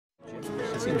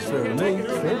Seems fair to me.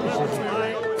 Well,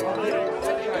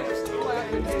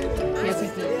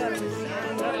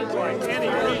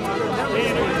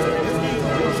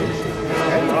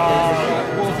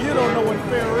 if you don't know what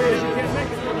fair is, you can't make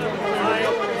it.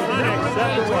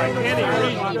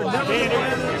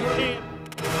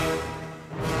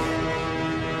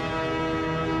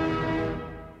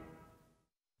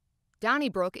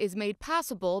 Donnybrook is made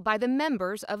possible by the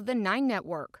members of the 9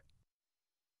 Network.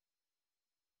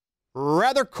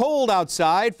 Rather cold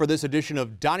outside for this edition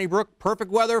of Donnybrook. Perfect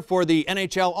weather for the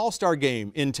NHL All-Star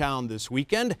Game in town this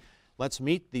weekend. Let's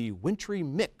meet the wintry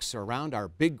mix around our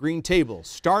big green table,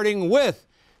 starting with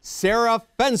Sarah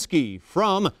Fenske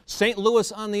from St.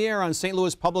 Louis on the Air on St.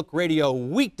 Louis Public Radio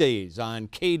weekdays on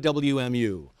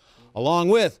KWMU, along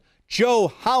with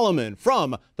Joe Holleman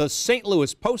from the St.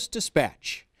 Louis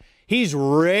Post-Dispatch. He's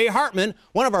Ray Hartmann,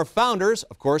 one of our founders,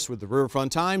 of course, with the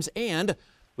Riverfront Times and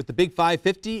with the Big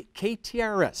 550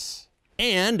 KTRS.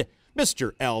 And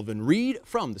Mr. Alvin Reid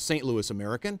from the St. Louis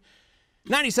American,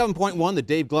 97.1 The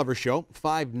Dave Glover Show,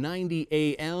 590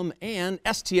 AM, and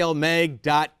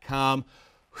STLmag.com.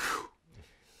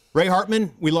 Ray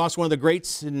Hartmann, we lost one of the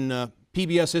greats in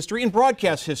PBS history and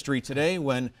broadcast history today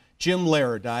when Jim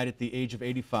Lehrer died at the age of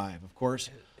 85. Of course,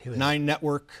 9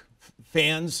 Network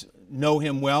fans know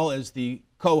him well as the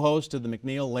co-host of the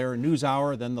McNeil-Lehrer News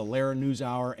Hour, then the Lehrer News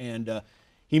Hour, and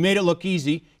he made it look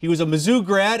easy. He was a Mizzou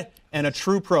grad and a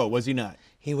true pro, was he not?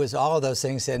 He was all of those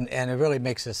things, and it really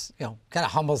makes us, kind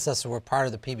of humbles us that we're part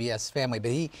of the PBS family.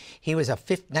 But he was a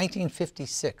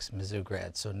 1956 Mizzou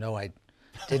grad, so no, I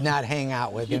did not hang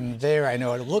out with him there. I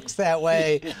know it looks that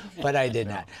way, but I did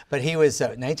not. But he was a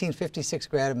 1956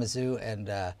 grad at Mizzou,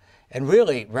 and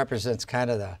really represents kind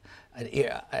of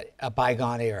a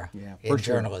bygone era in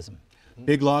journalism.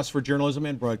 Big loss for journalism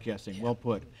and broadcasting. Yeah. Well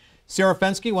put. Sarah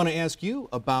Fenske, I want to ask you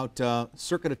about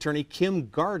Circuit Attorney Kim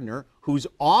Gardner, whose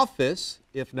office,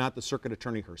 if not the Circuit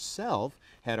Attorney herself,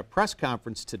 had a press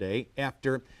conference today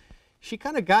after she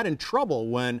kind of got in trouble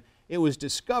when it was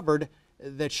discovered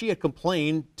that she had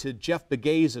complained to Jeff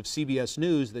Begays of CBS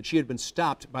News that she had been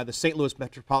stopped by the St. Louis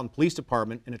Metropolitan Police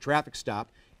Department in a traffic stop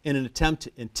in an attempt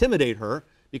to intimidate her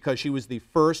because she was the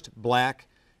first black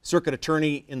circuit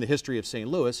attorney in the history of St.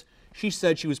 Louis. She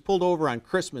said she was pulled over on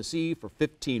Christmas Eve for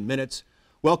 15 minutes.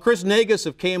 Well, Chris Nagus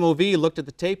of KMOV looked at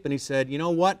the tape and he said, you know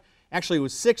what? Actually, it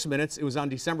was 6 minutes. It was on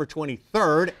December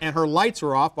 23rd, and her lights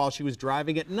were off while she was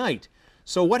driving at night.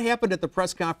 So what happened at the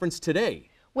press conference today?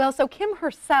 Well, so Kim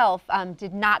herself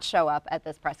did not show up at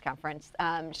this press conference.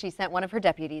 She sent one of her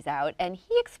deputies out, and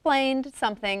he explained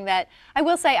something that I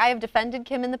will say I have defended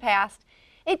Kim in the past.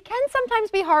 It can sometimes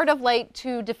be hard of late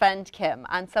to defend Kim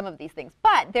on some of these things,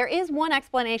 but there is one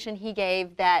explanation he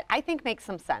gave that I think makes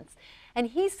some sense. And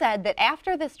he said that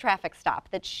after this traffic stop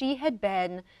that she had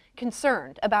been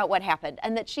concerned about what happened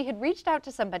and that she had reached out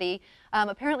to somebody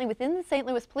apparently within the St.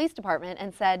 Louis Police Department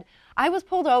and said, I was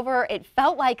pulled over. It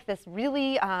felt like this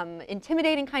really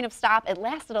intimidating kind of stop. It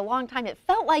lasted a long time. It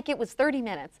felt like it was 30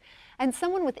 minutes. And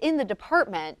someone within the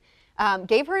department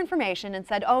gave her information and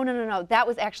said, oh, no, that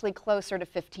was actually closer to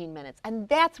 15 minutes. And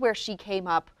that's where she came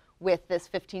up with this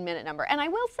 15-minute number. And I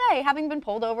will say, having been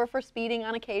pulled over for speeding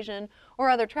on occasion or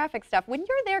other traffic stuff, when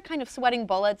you're there kind of sweating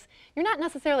bullets, you're not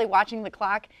necessarily watching the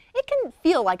clock, it can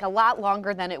feel like a lot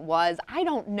longer than it was. I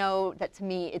don't know that, to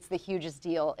me, it's the hugest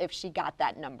deal if she got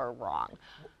that number wrong.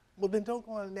 Well, then don't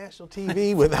go on national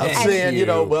TV without saying,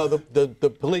 well,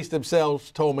 the police themselves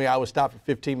told me I was stopped for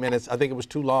 15 minutes. I think it was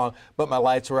too long, but my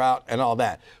lights were out and all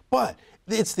that. But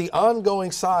it's the ongoing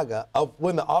saga of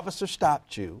when the officer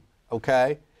stopped you,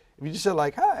 okay? If you just said,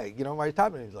 like, hi, why are you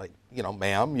stopping me? He's like,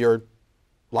 ma'am, your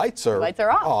lights are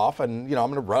off, and,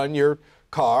 I'm going to run your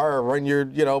car or run your,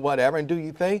 whatever, and do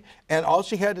your thing. And all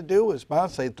she had to do was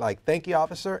say, like, thank you,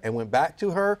 officer, and went back to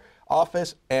her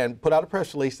office and put out a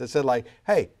press release that said, like,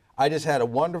 hey, I just had a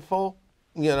wonderful,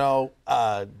 meeting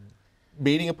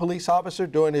a police officer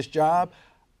doing his job.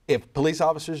 If police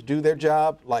officers do their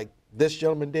job like this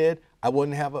gentleman did, I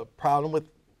wouldn't have a problem with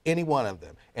any one of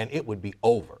them, and it would be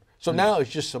over. So now it's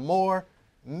just some more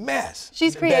mess.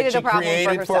 She's created a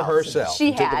problem for herself.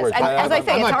 She has. And as I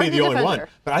say, I might be the only one,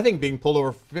 but I think being pulled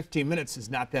over for 15 minutes is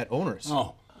not that onerous.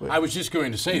 Oh, I was just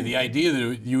going to say, the idea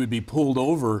that you would be pulled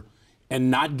over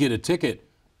and not get a ticket,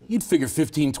 you'd figure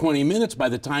 15, 20 minutes by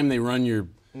the time they run your,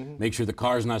 make sure the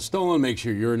car's not stolen, make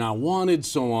sure you're not wanted,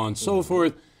 so on and so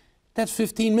forth. That's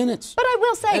 15 minutes. But I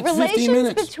will say,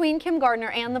 relations between Kim Gardner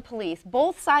and the police,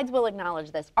 both sides will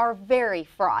acknowledge this, are very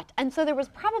fraught. And so there was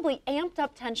probably amped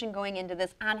up tension going into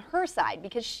this on her side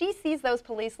because she sees those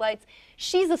police lights,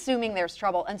 she's assuming there's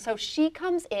trouble, and so she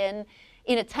comes in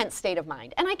in a tense state of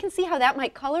mind. And I can see how that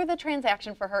might color the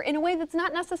transaction for her in a way that's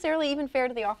not necessarily even fair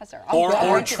to the officer.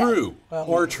 Or true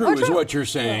is what you're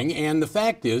saying. And the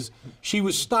fact is, she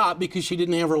was stopped because she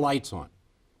didn't have her lights on.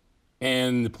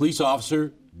 And the police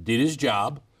officer did his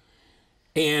job.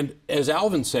 And as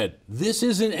Alvin said, this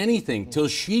isn't anything till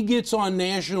she gets on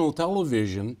national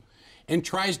television and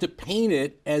tries to paint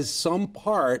it as some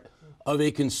part of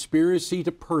a conspiracy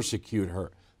to persecute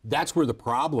her. That's where the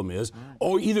problem is.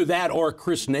 Or either that or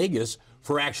Chris Nagus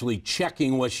for actually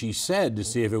checking what she said to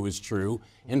see if it was true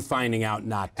and finding out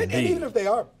not to be. And even if they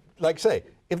are, like say,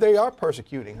 if they are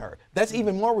persecuting her, that's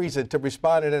even more reason to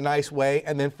respond in a nice way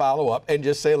and then follow up and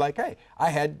just say like, hey, I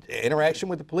had interaction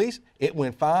with the police. It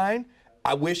went fine.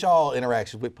 I wish all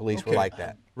interactions with police were like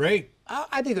that. Ray?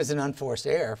 I think it was an unforced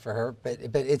error for her, but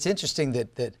it's interesting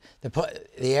that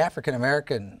the African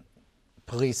American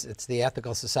police, it's the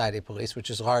Ethical Society Police, which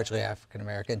is largely African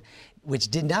American, which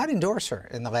did not endorse her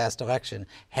in the last election,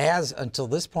 has until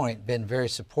this point been very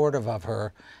supportive of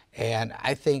her. And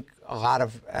I think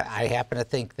I happen to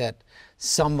think that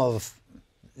some of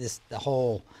the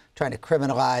whole trying to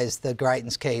criminalize the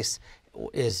Greitens case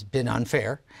has been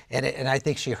unfair, and I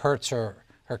think she hurts her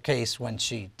case when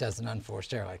she does an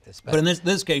unforced error like this. But in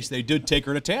this case, they did take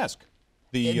her to task.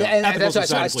 That's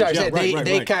what I started saying.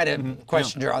 They kind of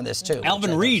questioned her on this too.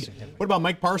 Alvin Reid. What about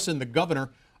Mike Parson, the governor,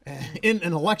 in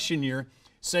an election year,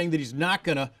 saying that he's not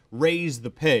going to raise the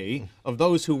pay of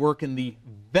those who work in the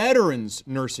veterans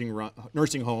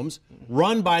nursing homes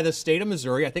run by the state of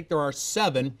Missouri? I think there are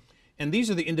 7. And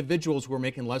these are the individuals who are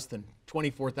making less than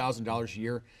 $24,000 a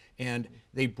year, and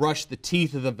they brush the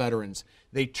teeth of the veterans.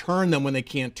 They turn them when they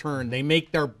can't turn. They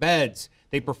make their beds.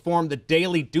 They perform the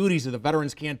daily duties that the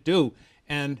veterans can't do.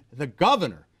 And the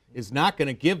governor is not going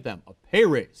to give them a pay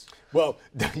raise. Well,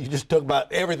 you just talked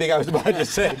about everything I was about to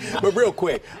say. But real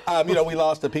quick, we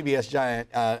lost a PBS giant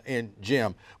in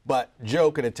Jim, but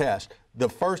Joe can attest, the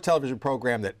first television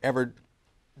program that ever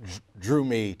drew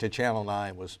me to Channel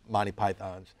 9 was Monty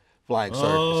Python's Flying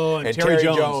Circus. And Terry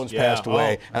Jones passed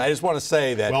away. And I just want to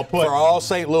say that well put. For all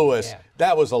St. Louis,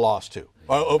 that was a loss too.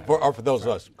 Or for those of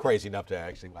us crazy enough to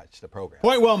actually watch the program.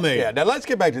 Point well made. Yeah, now let's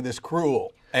get back to this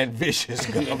cruel and vicious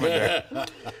governor.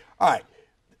 All right.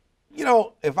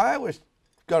 If I was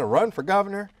going to run for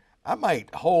governor, I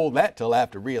might hold that till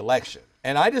after re-election.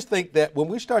 And I just think that when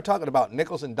we start talking about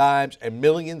nickels and dimes and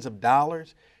millions of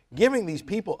dollars, giving these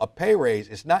people a pay raise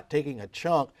is not taking a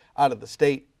chunk out of the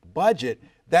state budget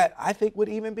that I think would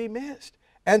even be missed.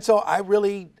 And so I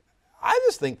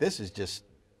just think this is just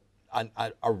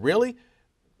a really,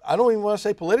 I don't even want to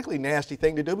say politically nasty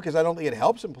thing to do because I don't think it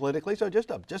helps him politically. So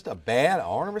just a bad,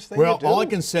 onerous thing to do. Well, all I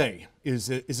can say is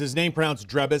his name pronounced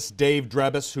Drebus, Dave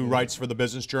Drebus, who writes for the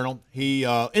Business Journal. He,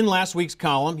 in last week's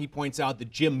column, he points out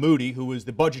that Jim Moody, who is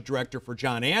the budget director for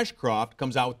John Ashcroft,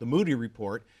 comes out with the Moody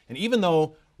report. And even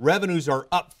though revenues are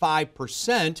up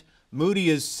 5%, Moody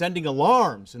is sounding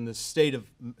alarms in the state of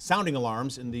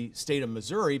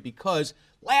Missouri because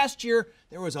last year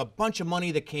there was a bunch of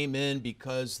money that came in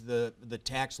because the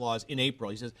tax laws in April.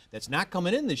 He says that's not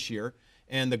coming in this year,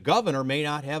 and the governor may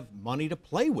not have money to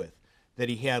play with that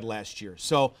he had last year.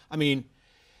 So, I mean,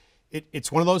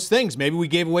 it's one of those things. Maybe we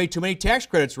gave away too many tax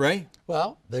credits, Ray.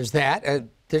 Well, there's that.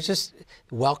 There's just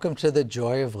welcome to the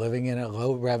joy of living in a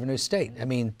low revenue state. I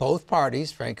mean, both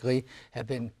parties, frankly, have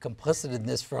been complicit in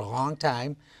this for a long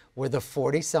time. We're the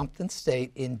 40-something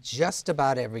state in just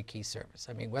about every key service.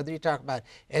 I mean, whether you talk about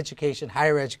education,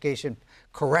 higher education,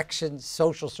 corrections,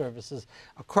 social services,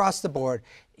 across the board,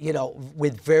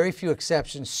 with very few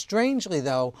exceptions. Strangely,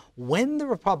 though, when the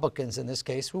Republicans, in this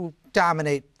case, who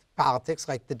dominate politics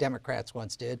like the Democrats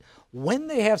once did, when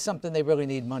they have something they really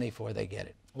need money for, they get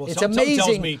it. Well, it's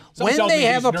amazing when they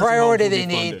have a priority they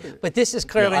need, but this is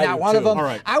clearly not one of them.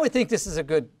 Right. I would think this is a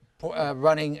good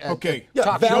running talk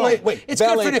valet, show. It's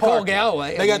good for Nicole parking.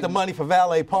 Galloway. They got the money for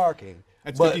valet parking.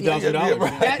 That's $50,000.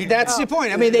 Right. That's the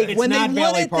point. I mean, when they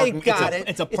want it, they got it.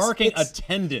 It's a parking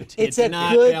attendant. It's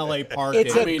not valet parking.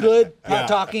 It's a good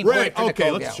talking point for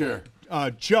Nicole let's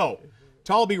Galloway. Joe.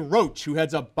 Talby Roach, who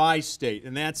heads up Bi-State,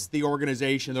 and that's the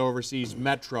organization that oversees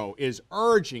Metro, is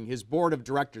urging his board of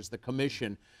directors, the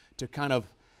commission, to kind of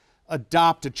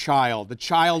adopt a child. The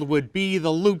child would be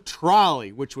the Loop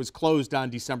Trolley, which was closed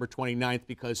on December 29th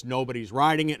because nobody's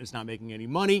riding it and it's not making any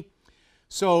money.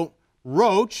 So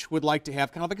Roach would like to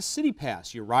have kind of like a city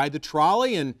pass. You ride the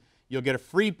trolley and you'll get a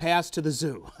free pass to the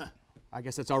zoo. I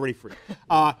guess that's already free.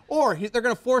 Or they're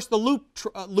going to force the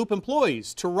Loop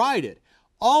employees to ride it.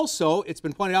 Also, it's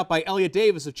been pointed out by Elliot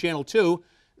Davis of Channel 2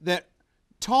 that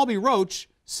Talby Roach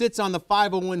sits on the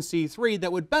 501c3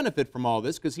 that would benefit from all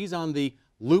this because he's on the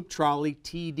Loop Trolley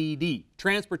TDD,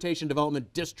 Transportation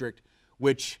Development District,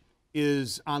 which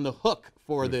is on the hook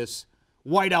for this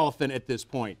white elephant at this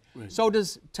point. So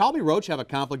does Talby Roach have a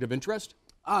conflict of interest?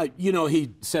 You know,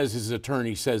 he says his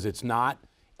attorney says it's not.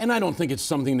 And I don't think it's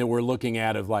something that we're looking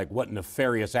at of like what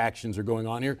nefarious actions are going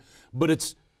on here. But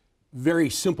it's very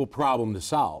simple problem to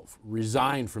solve.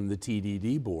 Resign from the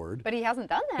TDD board. But he hasn't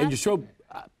done that. And you show,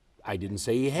 I didn't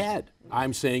say he had.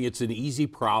 I'm saying it's an easy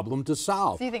problem to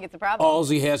solve. So you think it's a problem? All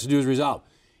he has to do is resolve.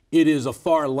 It is a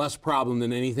far less problem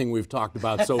than anything we've talked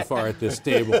about so far at this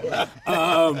table.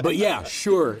 But yeah,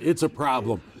 sure, it's a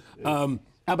problem.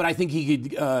 But I think he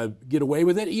could get away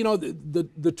with it. You know,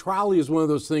 the trolley is one of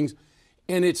those things,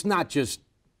 and it's not just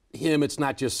him, it's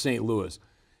not just St. Louis.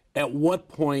 At what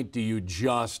point do you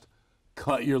just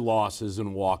cut your losses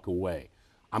and walk away?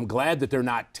 I'm glad that they're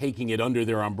not taking it under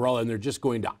their umbrella and they're just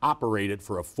going to operate it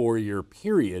for a 4-year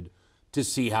period to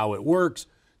see how it works.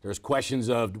 There's questions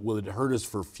of, will it hurt us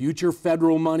for future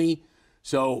federal money?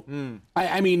 So,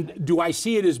 I mean, do I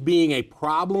see it as being a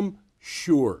problem?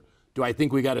 Sure. Do I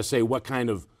think we got to say what kind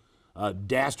of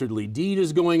dastardly deed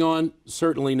is going on?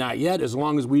 Certainly not yet, as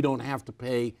long as we don't have to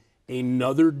pay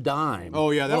another dime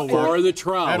that'll for work. the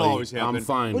trolley. That'll always happen. I'm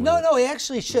fine with No, it. he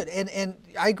actually should, and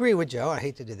I agree with Joe. I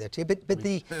hate to do that to you, but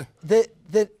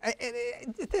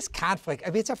this conflict. I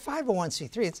mean, it's a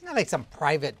 501c3. It's not like some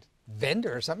private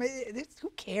vendor or something. Who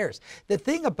cares? The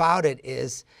thing about it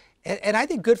is, and I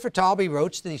think good for Talby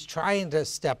Roach that he's trying to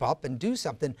step up and do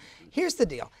something. Here's the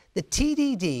deal: the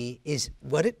TDD is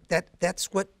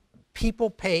that's what people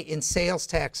pay in sales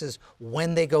taxes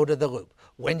when they go to the Loop.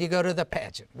 When you go to the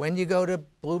pageant, when you go to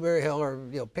Blueberry Hill, or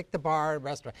pick the bar,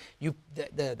 restaurant,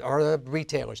 or the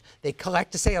retailers, they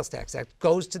collect a sales tax that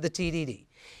goes to the TDD.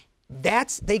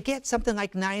 They get something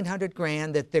like $900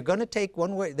 grand that they're going to take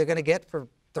one way. They're going to get for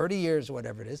 30 years, or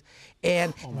whatever it is,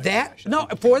 and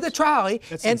for the trolley.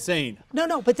 That's insane.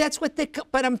 No, but that's what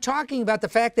But I'm talking about the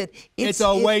fact that it's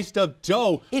a waste of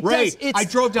dough. Ray, I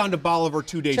drove down to Bolivar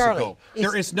 2 days ago.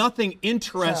 There is nothing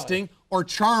interesting or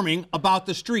charming about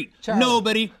the street.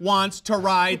 Nobody wants to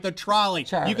ride the trolley.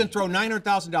 You can throw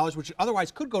 $900,000, which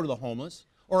otherwise could go to the homeless,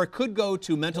 or it could go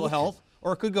to mental health,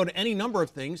 or it could go to any number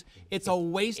of things. It's a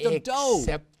waste of dough.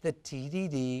 Except the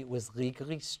TDD was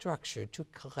legally structured to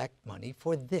collect money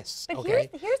for this. But okay?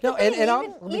 here's the thing,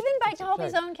 even by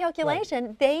Talby's own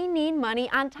calculation, they need money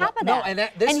on top of that. No, and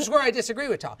this is where I disagree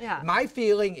with Talby. Yeah. My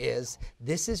feeling is,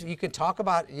 you could talk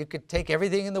about, you could take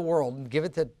everything in the world and give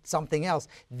it to something else.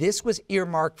 This was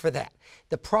earmarked for that.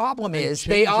 The problem is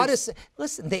they ought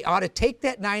to take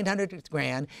that $900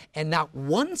 grand and not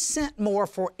 1 cent more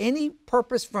for any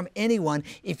purpose from anyone.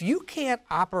 If you can't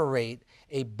operate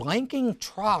a blanking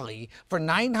trolley for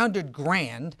 $900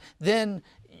 grand, then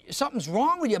something's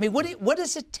wrong with you. I mean, what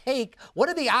does it take? What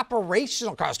are the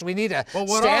operational costs? Do we need a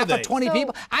staff of 20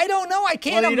 people? I don't know. I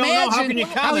can't imagine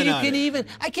how you can even.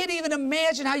 I can't even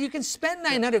imagine how you can spend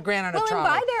 $900 grand on a trolley.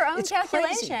 Well, and by their own It's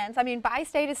calculations, crazy. I mean,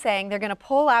 Bi-State is saying they're going to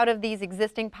pull out of these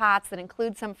existing pots that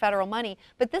include some federal money.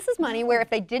 But this is money where if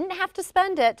they didn't have to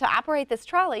spend it to operate this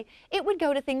trolley, it would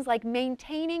go to things like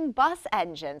maintaining bus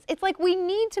engines. It's like we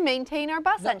need to maintain our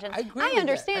bus engines. I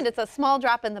understand it's a small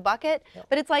drop in the bucket,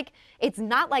 but it's like it's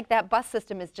not like that bus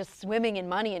system is just swimming in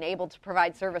money and able to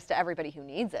provide service to everybody who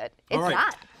needs it. It's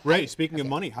not. Ray, speaking of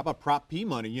money, how about Prop P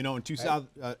money? You know, in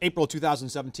April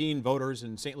 2017, voters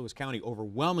in St. Louis County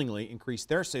overwhelmingly increased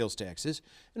their sales taxes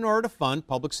in order to fund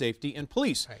public safety and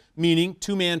police, meaning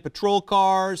 2-man patrol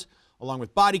cars, along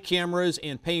with body cameras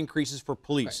and pay increases for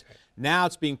police. Now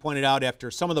it's being pointed out after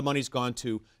some of the money's gone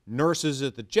to nurses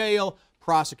at the jail,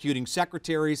 prosecuting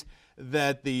secretaries,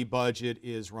 that the budget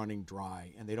is running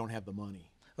dry and they don't have the money.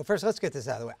 Well, first, let's get this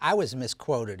out of the way. I was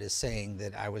misquoted as saying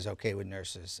that I was okay with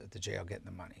nurses at the jail getting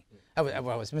the money. I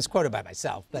was misquoted by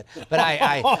myself, but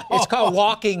it's called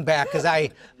walking back because I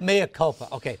mea culpa.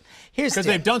 Okay, here's because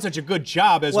they've done such a good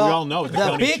job, as we all know, at the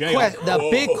county jail. The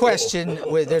big question,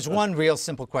 there's one real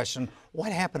simple question: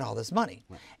 what happened to all this money?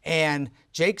 And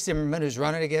Jake Zimmerman, who's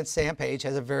running against Sam Page,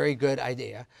 has a very good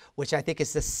idea, which I think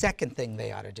is the second thing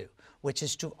they ought to do, which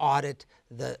is to audit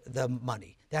the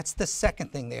money. That's the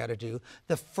second thing they ought to do.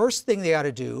 The first thing they ought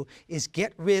to do is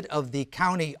get rid of the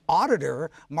county auditor,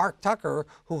 Mark Tucker,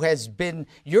 who has been,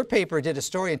 your paper did a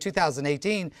story in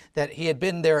 2018 that he had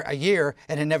been there a year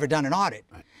and had never done an audit.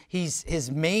 his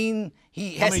main.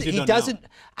 He How has. many's he He done doesn't. now?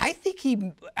 I think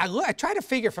he. I try to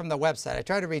figure from the website. I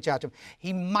try to reach out to him.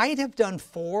 He might have done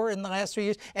 4 in the last 3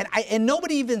 years, and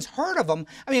nobody even's heard of him.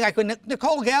 I mean, like when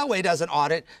Nicole Galloway does an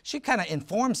audit, she kind of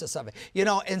informs us of it, you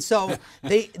know. And so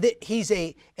he's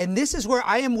a. And this is where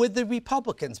I am with the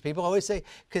Republicans. People always say,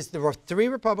 because there were 3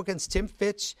 Republicans, Tim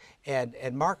Fitch and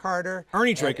Mark Harder,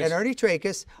 Ernie Trachis. and Ernie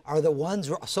Trachis are the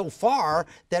ones so far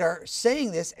that are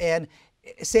saying this. And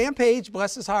Sam Page,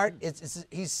 bless his heart,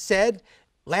 he said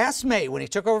last May when he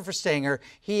took over for Stenger,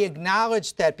 he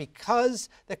acknowledged that because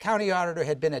the county auditor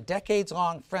had been a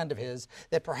decades-long friend of his,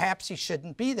 that perhaps he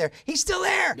shouldn't be there. He's still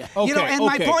there. Yeah. You know, Okay, and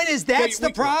my okay. point is that's the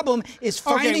problem, is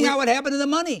finding out what happened to the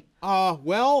money.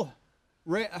 Well,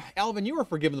 Alvin, you were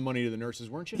for giving the money to the nurses,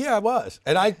 weren't you? Yeah, I was.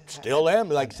 And I still am,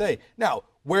 like I say. Now,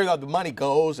 where the money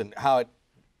goes and how it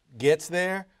gets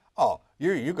there,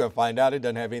 you're going to find out it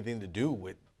doesn't have anything to do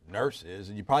with nurses,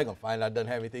 and you're probably going to find out it doesn't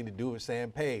have anything to do with Sam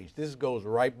Page. This goes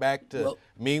right back to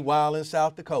meanwhile in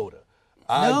South Dakota.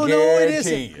 No, it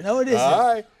isn't. No, it isn't.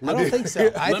 All right. I don't think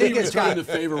so. I Let think me it's return got the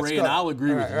favor, Ray, and good. I'll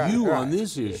agree with you right. on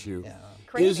this issue. Yeah.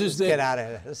 Is that Get out of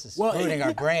here. This is ruining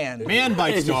our brand. Man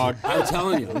bites dog. I'm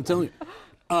telling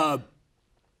you.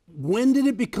 When did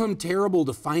it become terrible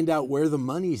to find out where the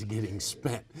money's getting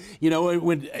spent? You know,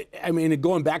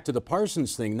 going back to the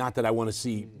Parsons thing, not that I want to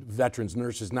see veterans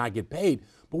nurses not get paid,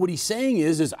 but what he's saying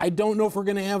is I don't know if we're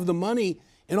going to have the money,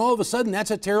 and all of a sudden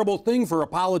that's a terrible thing for a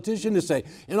politician to say.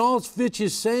 And all Fitch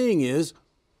is saying is,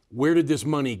 where did this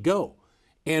money go?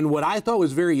 And what I thought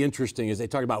was very interesting is they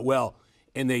talked about,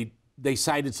 and they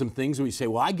cited some things, and we say,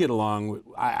 well, I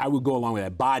would go along with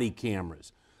that, body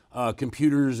cameras.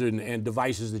 Computers and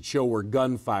devices that show where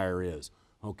gunfire is.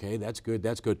 Okay, that's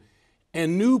good,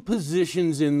 And new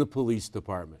positions in the police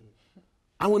department.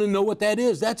 I want to know what that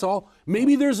is, that's all.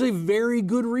 Maybe there's a very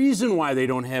good reason why they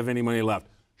don't have any money left.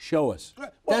 Show us.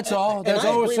 Well, That's all. That's I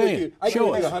all we're agree with saying. you. I agree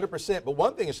Show with you us. 100%. But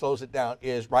one thing that slows it down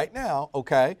is right now,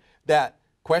 that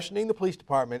questioning the police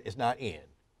department is not in.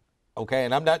 Okay,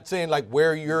 and I'm not saying like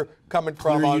where you're coming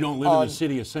from. Clear you don't live in the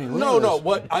city of St. Louis. No.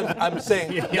 What I'm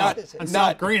saying,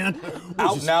 not Grand.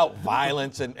 out and out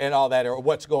violence and all that, or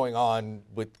what's going on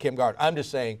with Kim Gardner. I'm just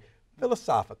saying,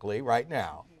 philosophically, right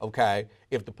now,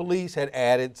 if the police had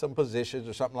added some positions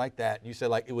or something like that, you said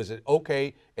like it was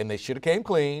okay, and they should have came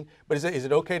clean, but is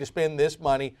it okay to spend this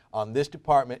money on this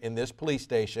department in this police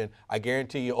station? I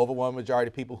guarantee you, overwhelming majority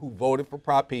of people who voted for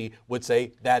Prop P would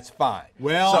say that's fine.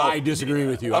 Well, I disagree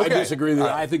with you. Okay. I disagree with you.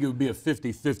 I think it would be a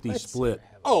 50-50 split.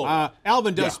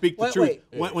 Alvin does speak the truth.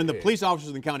 wait. When the police officers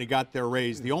in the county got their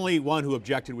raise, the only one who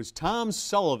objected was Tom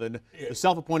Sullivan, the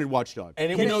self-appointed watchdog.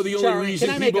 And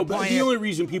The only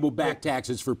reason people back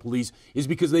taxes for police is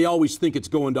because they always think it's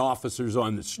going to officers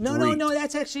on the street. No,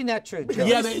 that's actually not true, Joe.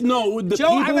 Yeah, the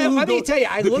Joe, people who let go, me tell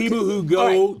you, the people who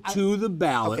go to the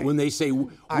ballot, okay. when they say,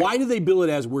 why do they bill it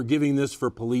as we're giving this for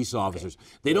police officers?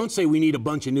 They don't say we need a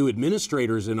bunch of new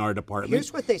administrators in in our department.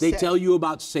 Here's what they said. tell you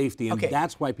about safety, and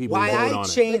that's why people vote on it. I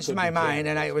changed my mind,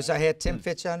 and I had Tim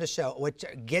Fitch on the show.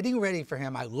 Getting ready for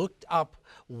him, I looked up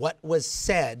what was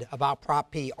said about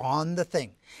Prop P on the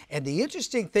thing. And the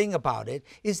interesting thing about it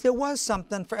is there was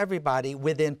something for everybody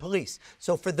within police.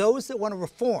 So for those that want to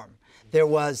reform, there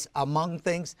was, among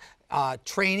things,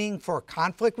 training for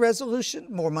conflict resolution,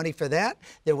 more money for that.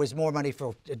 There was more money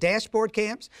for dashboard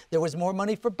cams. There was more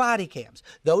money for body cams.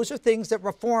 Those are things that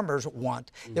reformers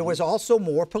want. There was also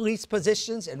more police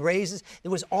positions and raises. It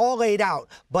was all laid out.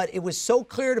 But it was so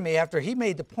clear to me after he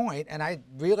made the point, and I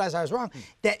realized I was wrong,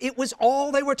 that it was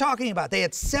all they were talking about. They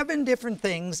had 7 different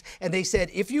things, and they said,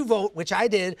 if you vote, which I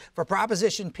did, for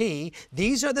Proposition P,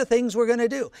 these are the things we're going to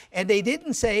do. And they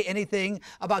didn't say anything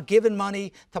about giving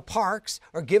money to parks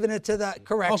or giving it to the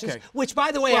corrections, which,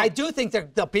 by the way, I do think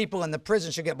that the people in the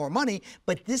prison should get more money,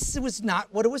 but this was not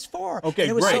what it was for. Okay, and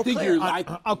it was Ray, so clear.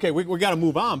 okay, we got to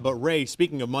move on, but Ray,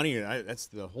 speaking of money, that's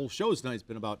the whole show tonight has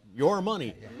been about your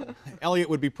money. Elliot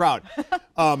would be proud.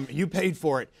 You paid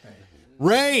for it.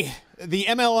 Ray, the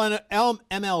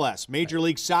MLS, Major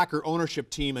League Soccer ownership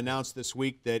team, announced this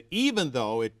week that even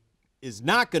though it is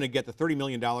not going to get the $30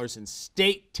 million in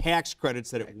state tax credits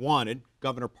that it wanted,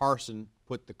 Governor Parson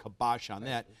put the kibosh on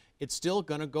that, it's still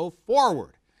going to go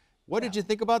forward. What did you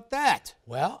think about that?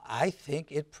 Well, I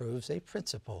think it proves a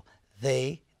principle.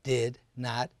 They did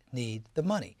not need the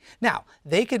money. Now,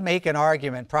 they could make an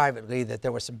argument privately that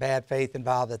there was some bad faith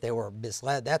involved, that they were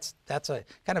misled. That's a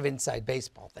kind of inside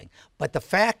baseball thing. But the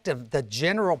fact of the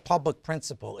general public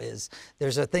principle is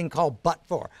there's a thing called but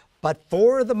for. But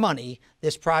for the money,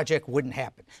 this project wouldn't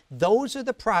happen. Those are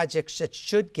the projects that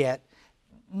should get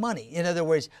money. In other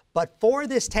words, but for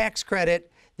this tax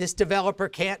credit, this developer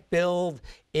can't build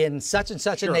in such and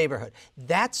such a neighborhood.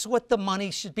 That's what the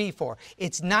money should be for.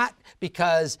 It's not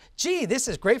because, gee, this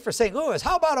is great for St. Louis.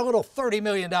 How about a little $30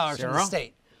 million from the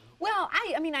state? Well,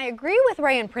 I mean, I agree with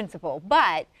Ray in principle,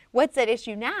 but what's at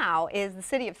issue now is the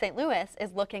city of St. Louis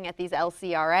is looking at these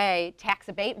LCRA tax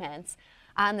abatements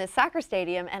on this soccer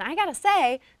stadium, and I gotta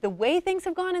say, the way things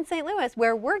have gone in St. Louis,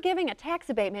 where we're giving a tax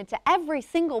abatement to every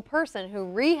single person who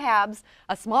rehabs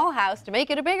a small house to make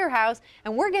it a bigger house,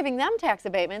 and we're giving them tax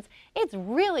abatements, it's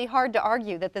really hard to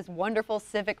argue that this wonderful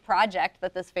civic project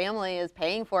that this family is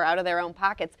paying for out of their own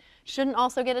pockets shouldn't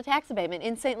also get a tax abatement.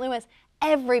 In St. Louis,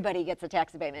 everybody gets a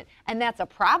tax abatement, and that's a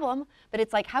problem. But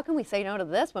it's like, how can we say no to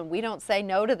this when we don't say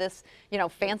no to this, you know,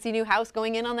 fancy new house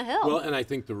going in on the hill? Well, and I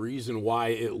think the reason why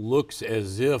it looks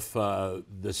as if the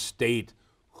state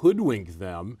hoodwinked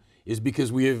them is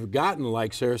because we have gotten,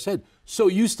 like Sarah said, so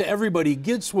used to everybody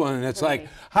gets one, and it's like,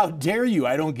 how dare you?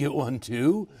 I don't get one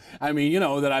too. I mean, you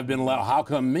know, that I've been allowed. How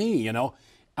come me? You know.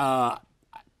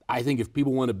 I think if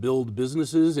people want to build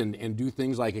businesses and do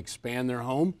things like expand their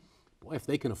home, boy, if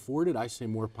they can afford it, I say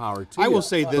more power to I will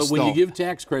say this, But when you give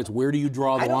tax credits, where do you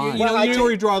draw the line? You know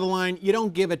where you draw the line? You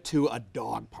don't give it to a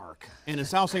dog park. And in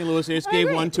South St. Louis, they just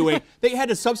gave one to they had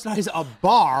to subsidize a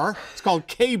bar. It's called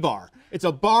K-Bar. It's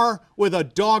a bar with a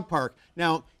dog park.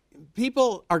 Now,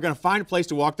 people are going to find a place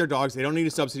to walk their dogs. They don't need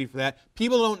a subsidy for that.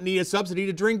 People don't need a subsidy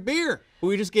to drink beer.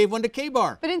 We just gave one to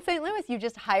K-Bar. But in St. Louis, you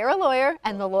just hire a lawyer,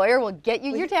 and the lawyer will get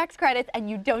you your tax credits, and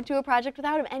you don't do a project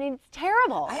without him, and it's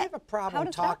terrible. I have a problem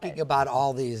talking about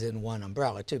all these in one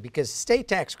umbrella, too, because state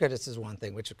tax credits is one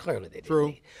thing, which clearly they didn't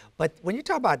need. But when you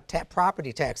talk about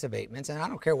property tax abatements, and I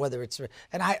don't care whether it's,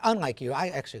 and I, unlike you, I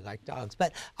actually like dogs,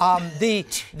 but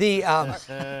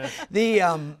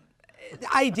the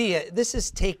idea, this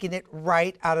is taking it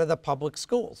right out of the public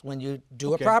schools. When you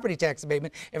do a property tax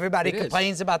abatement, everybody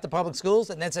complains about the public schools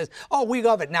and then says, oh, we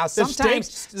love it. Now,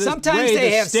 sometimes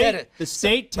they have said it. The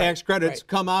state tax credits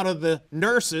come out of the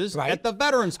nurses at the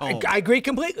veterans home. I agree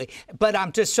completely. But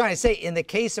I'm just trying to say, in the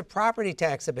case of property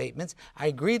tax abatements, I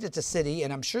agree that the city,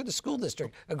 and I'm sure the school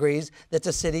district agrees, that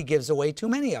the city gives away too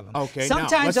many of them. Okay,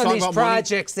 sometimes on these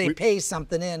projects, they pay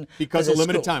something in. Because of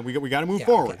limited time. We got to move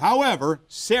forward. However,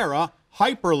 Sarah,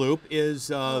 Hyperloop is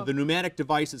the pneumatic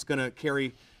device that's going to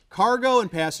carry cargo and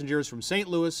passengers from St.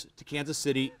 Louis to Kansas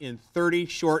City in 30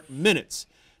 short minutes.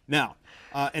 Now,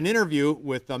 an interview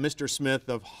with Mr. Smith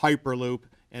of Hyperloop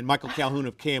and Michael Calhoun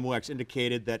of KMOX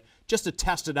indicated that just to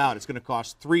test it out, it's going to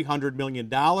cost $300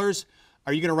 million.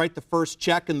 Are you going to write the first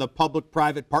check in the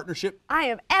public-private partnership? I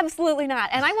am absolutely not.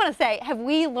 And I want to say, have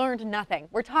we learned nothing?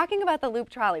 We're talking about the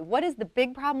loop trolley. What is the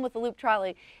big problem with the loop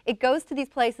trolley? It goes to these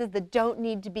places that don't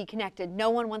need to be connected. No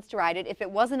one wants to ride it. If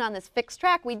it wasn't on this fixed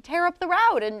track, we'd tear up the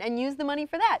route and use the money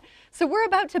for that. So we're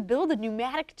about to build a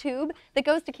pneumatic tube that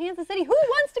goes to Kansas City. Who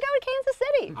wants to go to Kansas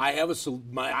City?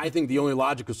 I think the only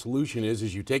logical solution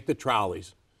is you take the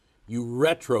trolleys, you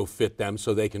retrofit them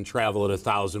so they can travel at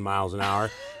 1,000 miles an hour,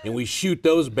 and we shoot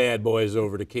those bad boys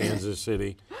over to Kansas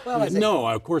City. Well, no,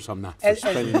 of course I'm not for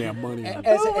spending that money.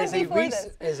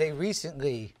 As a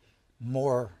recently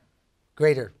more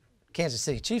greater Kansas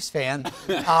City Chiefs fan,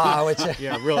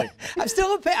 yeah, really. I'm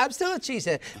still a Chiefs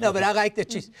fan. No, but I like the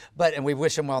Chiefs. And we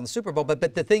wish them well in the Super Bowl.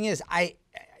 But the thing is, I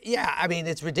mean,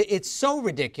 it's so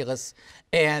ridiculous.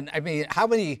 And I mean, how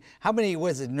many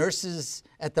nurses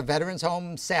at the veterans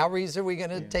home salaries are we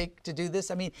going to take to do this?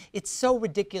 I mean, it's so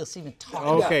ridiculous even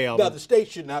talking. Okay, now, the state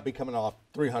should not be coming off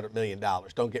 $300 million.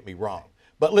 Don't get me wrong.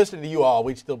 But listening to you all,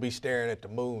 we'd still be staring at the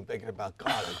moon, thinking about,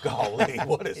 God, golly,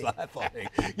 what is that funny?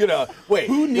 You know, wait.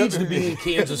 Who needs to be in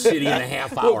Kansas City in a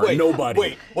half hour? Nobody.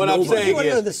 Wait, what I'm saying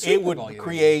is it would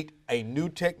create a new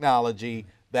technology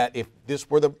that if this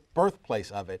were the birthplace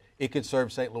of it, it could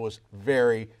serve St. Louis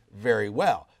very, very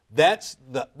well. That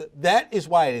is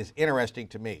why it is interesting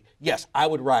to me. Yes, I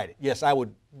would ride it. Yes, I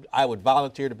would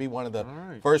volunteer to be one of the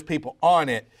first people on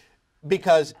it,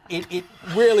 because it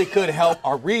really could help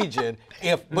our region.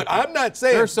 But I'm not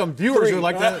saying there's some viewers who would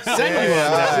like to send you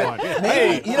on that one.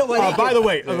 Hey, you know what? By the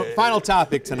way, final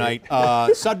topic tonight.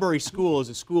 Sudbury School is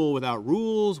a school without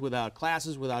rules, without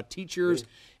classes, without teachers,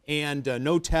 and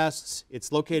no tests.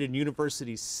 It's located in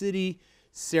University City.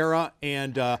 Sarah,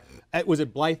 and was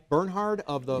it Blythe Bernhard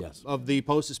of the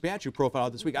Post-Dispatch who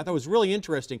profiled this week? I thought it was really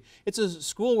interesting. It's a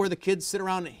school where the kids sit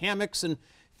around in hammocks and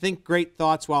think great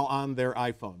thoughts while on their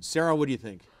iPhones. Sarah, what do you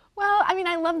think? Well, I mean,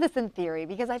 I love this in theory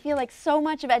because I feel like so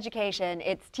much of education,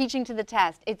 it's teaching to the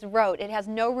test, it's rote, it has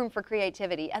no room for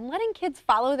creativity. And letting kids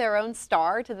follow their own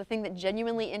star to the thing that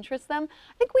genuinely interests them,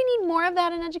 I think we need more of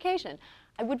that in education.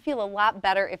 I would feel a lot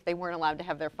better if they weren't allowed to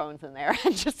have their phones in there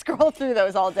and just scroll through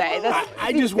those all day.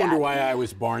 I just wonder why I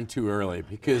was born too early,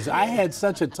 because I had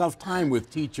such a tough time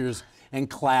with teachers and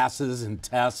classes and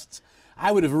tests.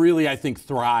 I would have really, I think,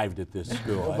 thrived at this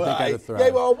school. I think I'd have thrived.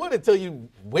 Yeah, well, I would until you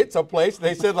went someplace and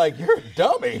they said, like, you're a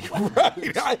dummy,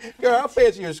 right? Girl, how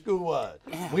fancy your school was.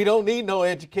 We don't need no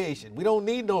education. We don't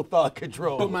need no thought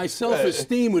control. But my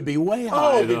self-esteem would be way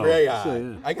high. Oh, it'd be very high. So,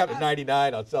 yeah. I got a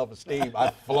 99 on self-esteem.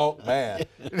 I flunked bad.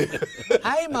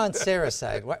 I'm on Sarah's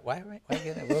side. Why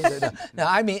no,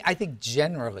 I mean, I think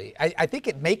generally, I think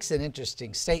it makes an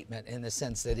interesting statement in the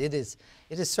sense that it is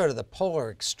sort of the polar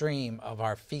extreme of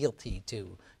our fealty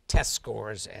to test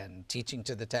scores and teaching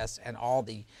to the test and all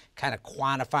the kind of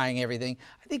quantifying everything.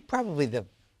 I think probably the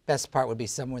best part would be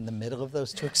somewhere in the middle of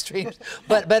those two extremes.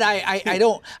 But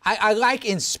I like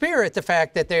in spirit the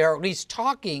fact that they are at least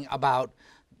talking about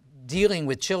dealing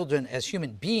with children as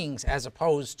human beings as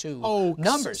opposed to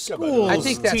numbers. Schools I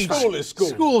think that's teach,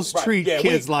 schools treat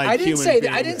kids like human beings.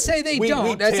 I didn't say they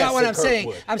don't. That's not what I'm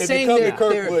saying. I'm if saying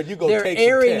they're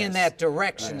erring in that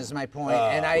direction is my point.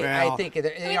 And I think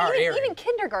they are erring. Even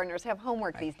kindergartners have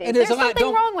homework these days. And There's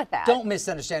something wrong with that. Don't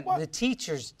misunderstand. The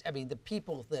teachers, I mean, the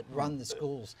people that run the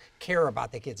schools care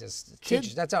about the kids as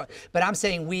teachers. That's all. But I'm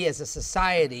saying we as a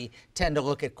society tend to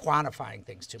look at quantifying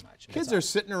things too much. Kids are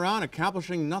sitting around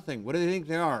accomplishing nothing. What do they think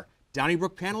they are?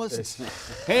 Donnybrook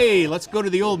panelists? Hey, let's go to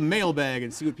the old mailbag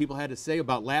and see what people had to say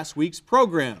about last week's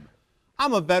program.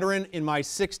 I'm a veteran in my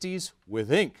 60s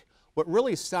with ink. What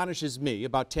really astonishes me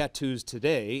about tattoos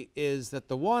today is that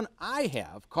the one I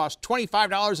have cost $25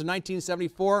 in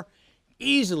 1974,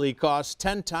 easily costs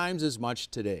 10 times as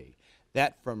much today.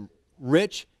 That from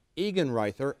Rich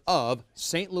Egenreither of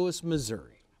St. Louis,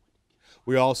 Missouri.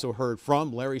 We also heard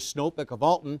from Larry Snopek of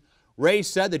Alton. Ray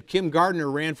said that Kim Gardner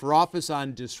ran for office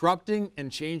on disrupting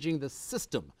and changing the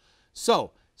system.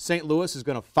 So, St. Louis is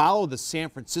going to follow the San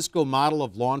Francisco model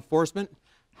of law enforcement.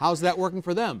 How's that working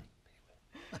for them?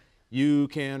 You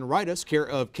can write us, care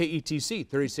of KETC,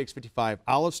 3655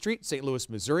 Olive Street, St. Louis,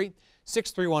 Missouri,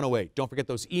 63108. Don't forget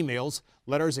those emails,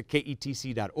 letters at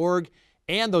ketc.org,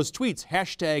 and those tweets,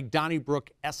 hashtag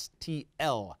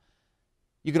DonnybrookSTL.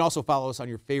 You can also follow us on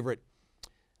your favorite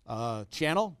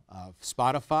channel,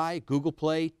 Spotify, Google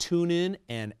Play, TuneIn,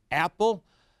 and Apple.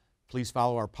 Please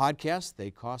follow our podcasts. They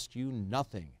cost you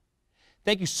nothing.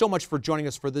 Thank you so much for joining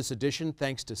us for this edition.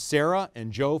 Thanks to Sarah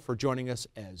and Joe for joining us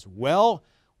as well.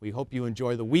 We hope you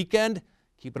enjoy the weekend.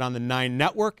 Keep it on the 9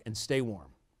 Network and stay warm.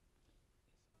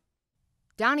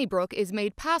 Donnybrook is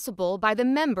made possible by the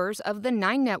members of the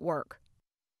 9 Network.